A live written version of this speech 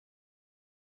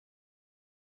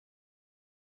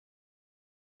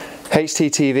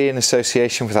HTTV in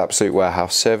association with Absolute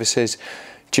Warehouse Services.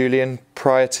 Julian,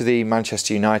 prior to the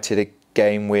Manchester United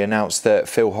game, we announced that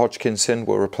Phil Hodgkinson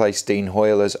will replace Dean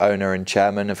Hoyle as owner and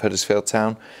chairman of Huddersfield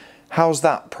Town. How's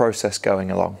that process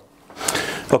going along?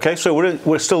 Okay, so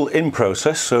we're still in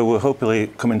process, so we're hopefully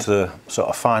coming to the sort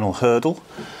of final hurdle.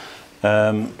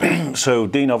 So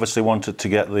Dean obviously wanted to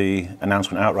get the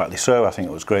announcement out, rightly so. I think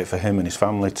it was great for him and his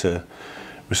family to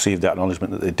receive the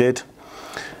acknowledgement that they did.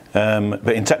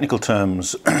 But in technical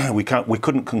terms, we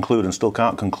couldn't conclude and still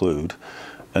can't conclude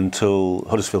until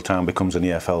Huddersfield Town becomes an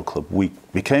EFL club. We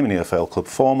became an EFL club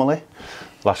formally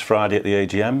last Friday at the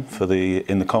AGM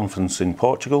in the conference in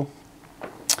Portugal,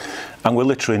 and we're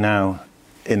literally now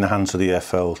in the hands of the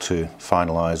EFL to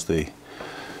finalise the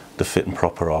fit and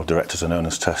proper, or directors and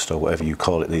owners test, or whatever you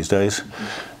call it these days.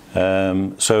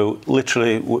 So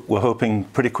literally we're hoping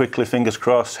pretty quickly, fingers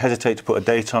crossed. Hesitate to put a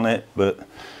date on it, but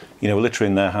you know, we're literally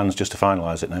in their hands just to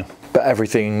finalise it now. But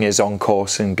everything is on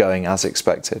course and going as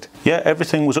expected? Yeah,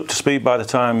 everything was up to speed by the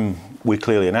time we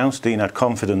clearly announced. Dean had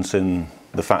confidence in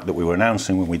the fact that we were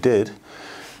announcing when we did.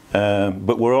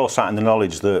 But we're all sat in the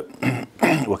knowledge that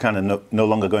we're kind of no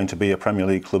longer going to be a Premier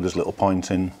League club. There's little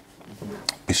point in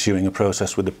pursuing a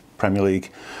process with the Premier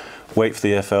League. Wait for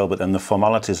the EFL, but then the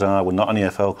formalities are we're not an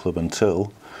EFL club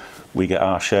until we get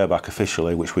our share back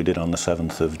officially, which we did on the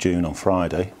 7th of June on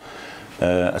Friday.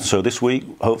 So this week,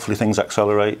 hopefully things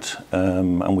accelerate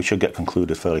and we should get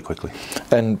concluded fairly quickly.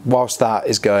 And whilst that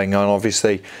is going on,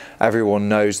 obviously everyone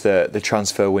knows that the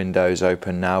transfer window is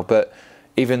open now, but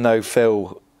even though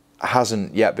Phil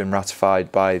hasn't yet been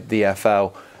ratified by the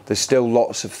EFL, there's still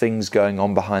lots of things going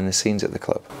on behind the scenes at the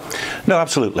club. No,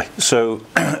 absolutely. So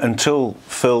until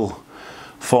Phil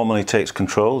formally takes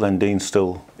control, then Dean's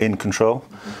still in control.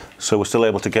 So we're still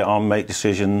able to get on, make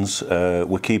decisions.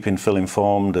 We're keeping Phil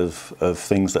informed of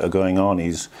things that are going on.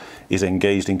 He's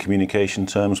engaged in communication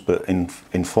terms, but in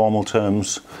formal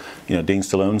terms, you know, Dean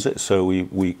still owns it. So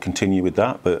we continue with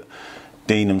that. But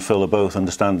Dean and Phil are both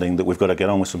understanding that we've got to get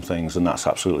on with some things, and that's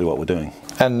absolutely what we're doing.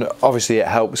 And obviously it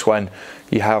helps when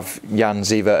you have Jan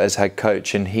Ziva as head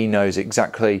coach and he knows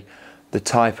exactly the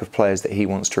type of players that he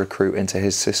wants to recruit into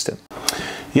his system.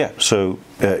 Yeah, so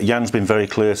Jan's been very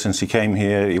clear since he came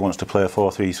here. He wants to play a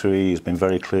 4-3-3. He's been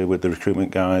very clear with the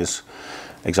recruitment guys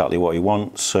exactly what he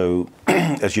wants. So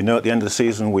as you know, at the end of the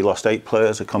season we lost 8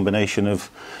 players, a combination of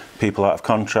people out of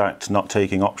contract, not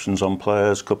taking options on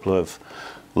players, a couple of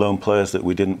loan players that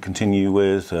we didn't continue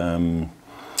with,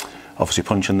 obviously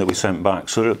Punchin that we sent back.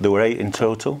 So there were 8 in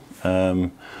total.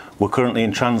 We're currently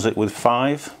in transit with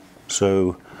 5,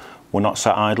 so we're not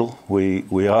sat idle.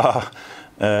 We are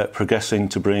progressing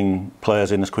to bring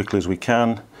players in as quickly as we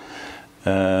can,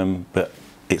 but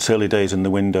it's early days in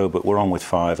the window, but we're on with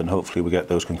 5 and hopefully we get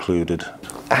those concluded.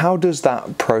 How does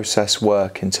that process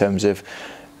work in terms of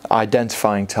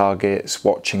identifying targets,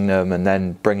 watching them and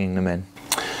then bringing them in?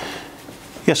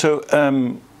 Yeah,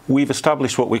 so we've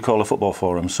established what we call a football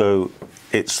forum. So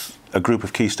it's a group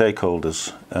of key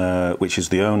stakeholders, which is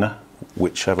the owner,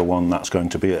 whichever one that's going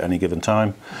to be at any given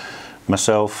time.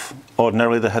 Myself,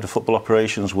 ordinarily the head of football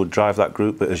operations would drive that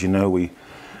group, but as you know,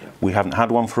 we haven't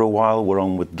had one for a while. We're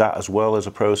on with that as well as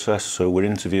a process, so we're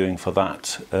interviewing for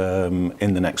that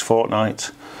in the next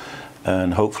fortnight,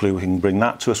 and hopefully we can bring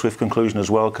that to a swift conclusion as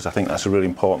well, because I think that's a really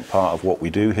important part of what we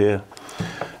do here.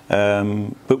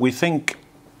 But we think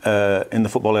in the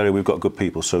football area we've got good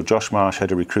people. So Josh Marsh,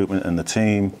 head of recruitment and the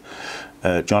team,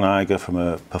 John Iger from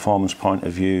a performance point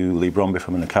of view, Lee Bromby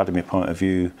from an academy point of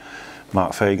view,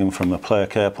 Mark Fagan from a player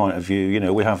care point of view. You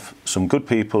know, we have some good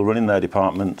people running their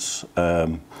departments.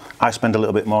 I spend a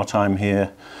little bit more time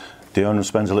here, the owner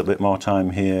spends a little bit more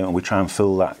time here, and we try and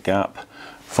fill that gap.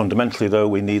 Fundamentally though,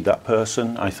 we need that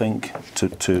person, I think, to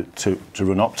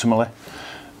run optimally.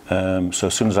 So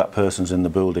as soon as that person's in the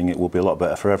building, it will be a lot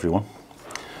better for everyone.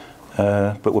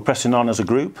 But we're pressing on as a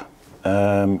group.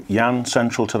 Jan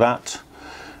central to that.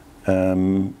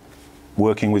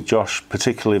 Working with Josh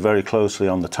particularly very closely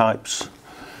on the types,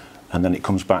 and then it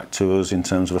comes back to us in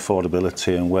terms of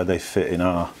affordability and where they fit in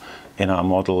our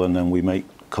model, and then we make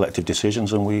collective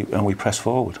decisions and we press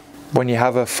forward. When you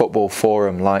have a football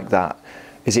forum like that,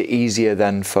 is it easier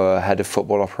then for a head of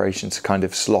football operations to kind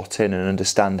of slot in and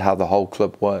understand how the whole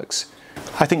club works?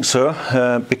 I think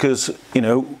so, because you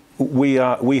know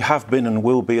we have been and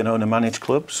will be an owner-managed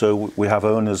club, so we have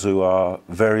owners who are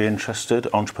very interested,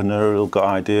 entrepreneurial, got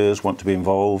ideas, want to be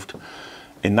involved.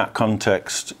 In that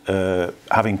context,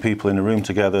 having people in a room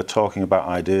together talking about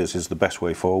ideas is the best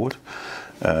way forward.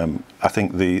 I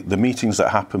think the meetings that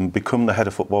happen become the head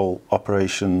of football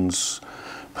operations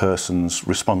person's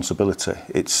responsibility.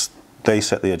 They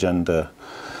set the agenda,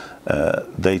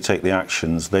 They take the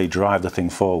actions, they drive the thing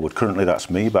forward. Currently that's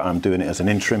me, but I'm doing it as an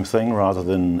interim thing rather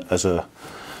than as a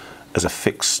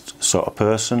fixed sort of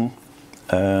person.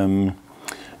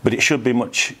 But it should be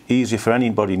much easier for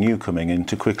anybody new coming in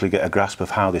to quickly get a grasp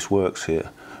of how this works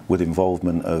here, with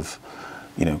involvement of,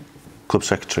 you know, Club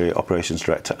Secretary, Operations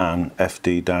Director Anne,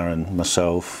 FD Darren,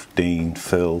 myself, Dean,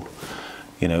 Phil,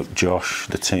 you know, Josh,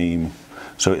 the team.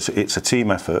 So it's a team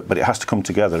effort, but it has to come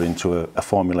together into a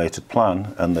formulated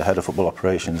plan, and the head of football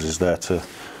operations is there to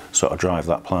sort of drive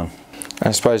that plan.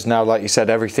 I suppose now, like you said,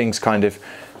 everything's kind of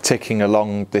ticking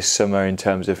along this summer in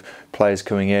terms of players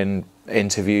coming in,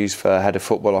 interviews for head of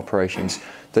football operations.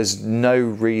 There's no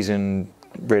reason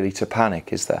really to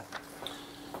panic, is there?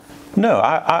 No,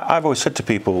 I've always said to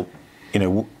people, you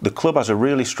know, the club has a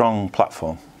really strong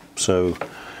platform. So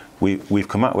we've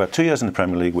come out, we had 2 years in the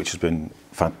Premier League, which has been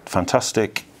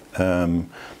fantastic,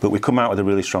 but we come out with a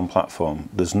really strong platform.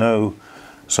 There's no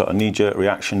sort of knee-jerk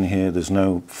reaction here. There's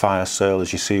no fire sale,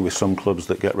 as you see with some clubs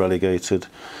that get relegated.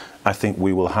 I think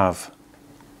we will have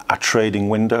a trading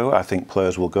window. I think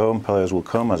players will go and players will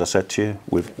come. As I said to you,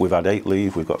 we've had 8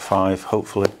 leave. We've got 5,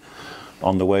 hopefully,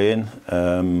 on the way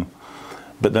in.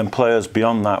 But then players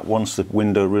beyond that, once the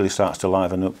window really starts to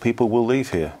liven up, people will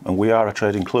leave here. And we are a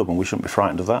trading club, and we shouldn't be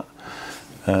frightened of that.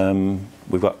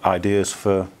 We've got ideas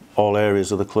for all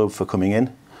areas of the club for coming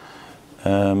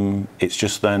in. It's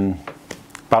just then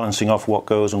balancing off what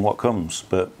goes and what comes.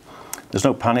 But there's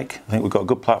no panic. I think we've got a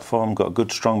good platform, got a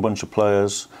good strong bunch of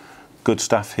players, good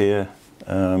staff here.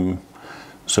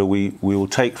 So we will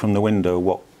take from the window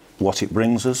what it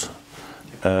brings us,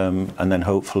 and then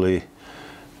hopefully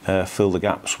fill the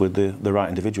gaps with the right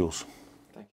individuals.